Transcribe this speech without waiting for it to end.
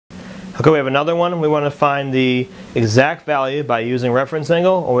Okay, we have another one. We want to find the exact value by using reference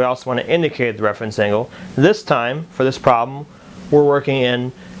angle, or we also want to indicate the reference angle. This time, for this problem, we're working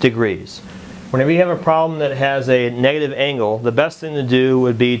in degrees. Whenever you have a problem that has a negative angle, the best thing to do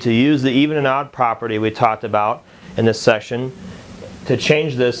would be to use the even and odd property we talked about in this section to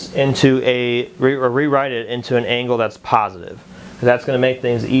change this into or rewrite it into an angle that's positive. That's going to make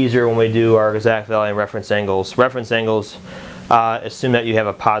things easier when we do our exact value and reference angles. Reference angles assume that you have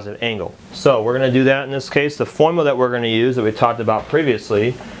a positive angle. So we're going to do that in this case. The formula that we're going to use that we talked about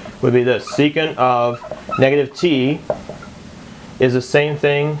previously would be this. Secant of negative t is the same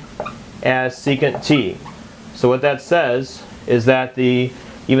thing as secant t. So what that says is that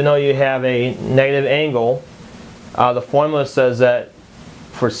even though you have a negative angle, the formula says that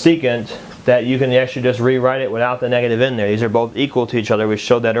for secant that you can actually just rewrite it without the negative in there. These are both equal to each other. We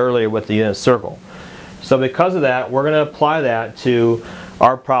showed that earlier with the unit circle. So because of that, we're going to apply that to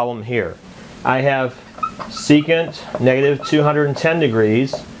our problem here. I have secant negative 210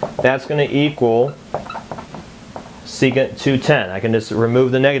 degrees. That's going to equal secant 210. I can just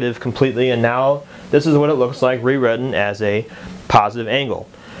remove the negative completely, and now this is what it looks like rewritten as a positive angle.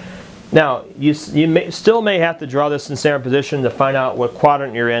 Now, you still may have to draw this in standard position to find out what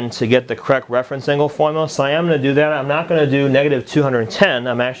quadrant you're in to get the correct reference angle formula. So I am going to do that. I'm not going to do negative 210.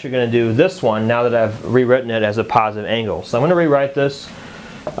 I'm actually going to do this one now that I've rewritten it as a positive angle. So I'm going to rewrite this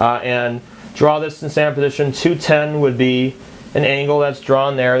and draw this in standard position. 210 would be an angle that's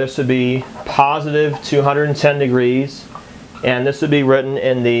drawn there. This would be positive 210 degrees, and this would be written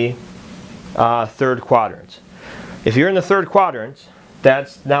in the third quadrant. If you're in the third quadrant,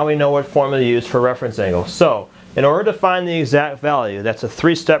 now we know what formula to use for reference angle. So in order to find the exact value, that's a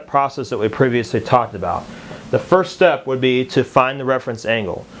three-step process that we previously talked about. The first step would be to find the reference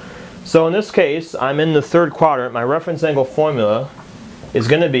angle. So in this case, I'm in the third quadrant. My reference angle formula is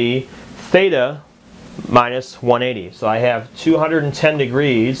going to be theta minus 180. So I have 210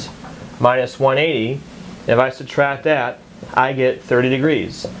 degrees minus 180. If I subtract that, I get 30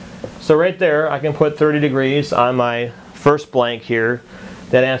 degrees. So right there, I can put 30 degrees on my first blank here.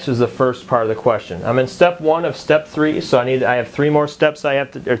 That answers the first part of the question. I'm in step 1 of step 3, so I have 3 more steps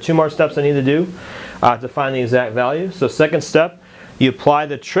or 2 more steps I need to do to find the exact value. So second step, you apply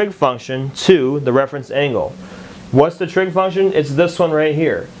the trig function to the reference angle. What's the trig function? It's this one right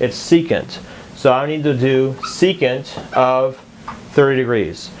here. It's secant. So I need to do secant of 30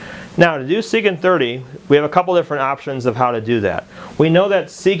 degrees. Now to do secant 30, we have a couple different options of how to do that. We know that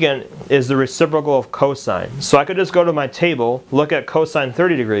secant is the reciprocal of cosine. So I could just go to my table, look at cosine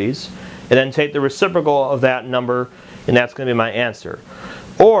 30 degrees, and then take the reciprocal of that number, and that's going to be my answer.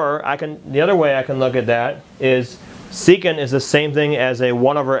 Or the other way I can look at that is secant is the same thing as a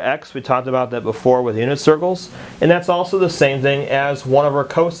 1 over x. We talked about that before with unit circles. And that's also the same thing as 1 over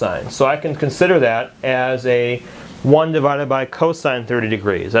cosine. So I can consider that as a 1 divided by cosine 30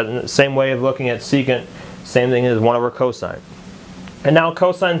 degrees. That's the same way of looking at secant, same thing as 1 over cosine. And now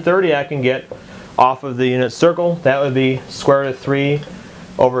cosine 30 I can get off of the unit circle. That would be square root of 3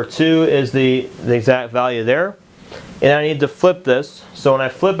 over 2 is the exact value there. And I need to flip this. So when I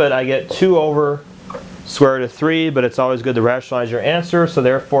flip it, I get 2 over square root of 3, but it's always good to rationalize your answer. So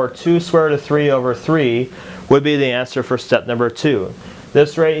therefore 2 square root of 3 over 3 would be the answer for step number 2.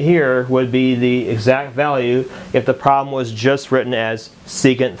 This right here would be the exact value if the problem was just written as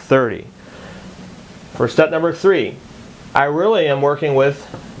secant 30. For step number 3, I really am working with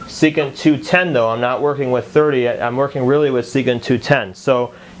secant 210 though. I'm not working with 30. I'm working really with secant 210.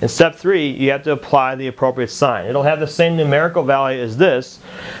 So in step 3, you have to apply the appropriate sign. It'll have the same numerical value as this,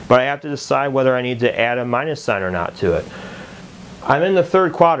 but I have to decide whether I need to add a minus sign or not to it. I'm in the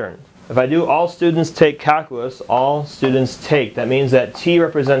third quadrant. If I do all students take calculus, all students take, that means that t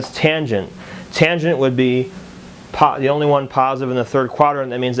represents tangent. Tangent would be the only one positive in the third quadrant.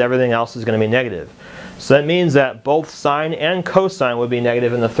 That means everything else is going to be negative. So that means that both sine and cosine would be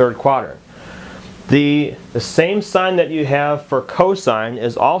negative in the third quadrant. The same sign that you have for cosine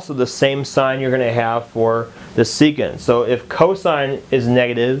is also the same sign you're going to have for the secant. So if cosine is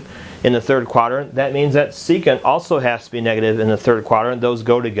negative in the third quadrant, that means that secant also has to be negative in the third quadrant. Those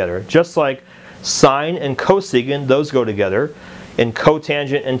go together. Just like sine and cosecant, those go together. And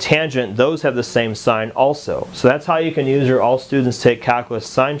cotangent and tangent, those have the same sign also. So that's how you can use your all students take calculus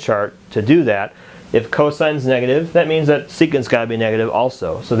sign chart to do that. If cosine's negative, that means that secant's got to be negative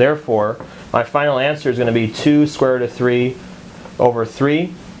also. So therefore, my final answer is going to be 2 square root of 3 over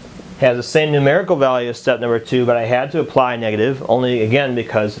 3. Has the same numerical value as step number 2, but I had to apply negative, only again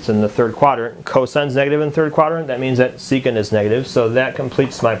because it's in the third quadrant. Cosine's negative in the third quadrant, that means that secant is negative. So that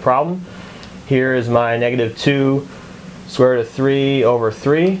completes my problem. Here is my negative 2 square root of 3 over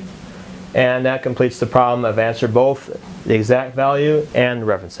 3. And that completes the problem. I've answered both the exact value and the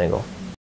reference angle.